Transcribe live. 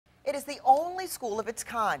It is the only school of its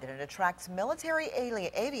kind, and it attracts military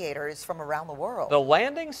aviators from around the world. The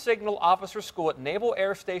Landing Signal Officer School at Naval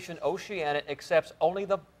Air Station Oceana accepts only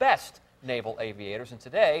the best naval aviators, and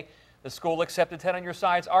today the school accepted 10 on your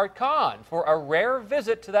side's Art Kahn for a rare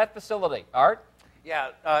visit to that facility. Art?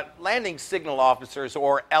 Yeah, landing signal officers,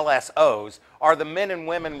 or LSOs, are the men and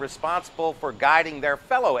women responsible for guiding their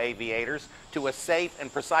fellow aviators to a safe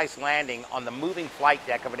and precise landing on the moving flight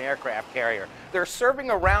deck of an aircraft carrier. They're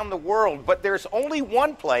serving around the world, but there's only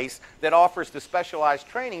one place that offers the specialized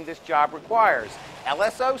training this job requires: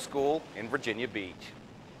 LSO School in Virginia Beach.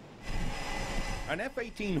 An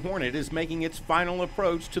F-18 Hornet is making its final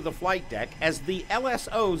approach to the flight deck as the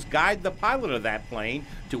LSOs guide the pilot of that plane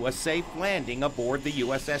to a safe landing aboard the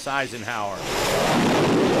USS Eisenhower.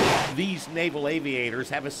 These naval aviators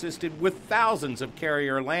have assisted with thousands of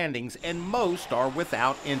carrier landings, and most are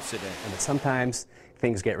without incident. And sometimes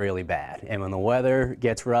things get really bad, and when the weather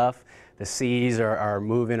gets rough, the seas are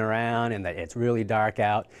moving around and it's really dark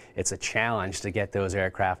out, it's a challenge to get those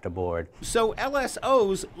aircraft aboard. So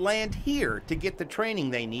LSOs land here to get the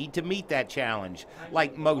training they need to meet that challenge.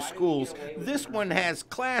 Like most schools, this one has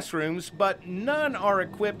classrooms, but none are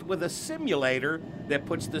equipped with a simulator that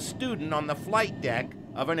puts the student on the flight deck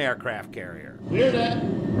of an aircraft carrier. Clear that.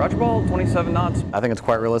 Roger ball, 27 knots. I think it's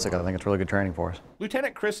quite realistic. I think it's really good training for us.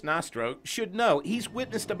 Lieutenant Chris Nostro should know he's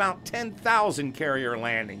witnessed about 10,000 carrier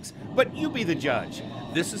landings, but you be the judge.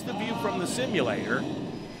 This is the view from the simulator,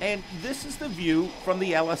 and this is the view from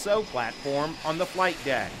the LSO platform on the flight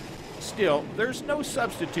deck. Still, there's no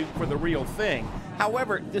substitute for the real thing.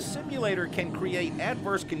 However, the simulator can create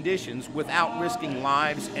adverse conditions without risking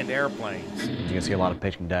lives and airplanes. You can see a lot of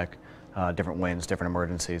pitching deck. Different winds, different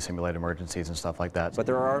emergencies, simulated emergencies and stuff like that. But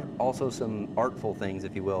there are also some artful things,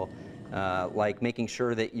 if you will, like making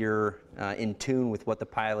sure that you're in tune with what the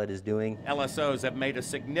pilot is doing. LSOs have made a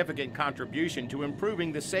significant contribution to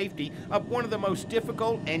improving the safety of one of the most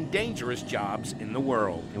difficult and dangerous jobs in the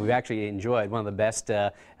world. And we've actually enjoyed one of the best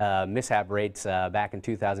mishap rates back in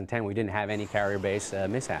 2010. We didn't have any carrier-based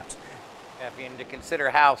mishaps. If you need to consider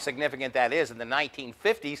how significant that is, in the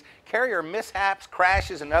 1950s, carrier mishaps,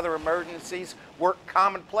 crashes, and other emergencies were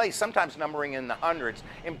commonplace, sometimes numbering in the hundreds.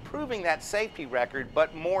 Improving that safety record,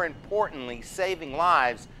 but more importantly, saving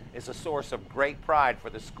lives, is a source of great pride for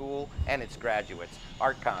the school and its graduates.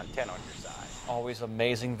 Art Kahn, 10 on your side. Always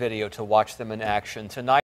amazing video to watch them in action. Tonight.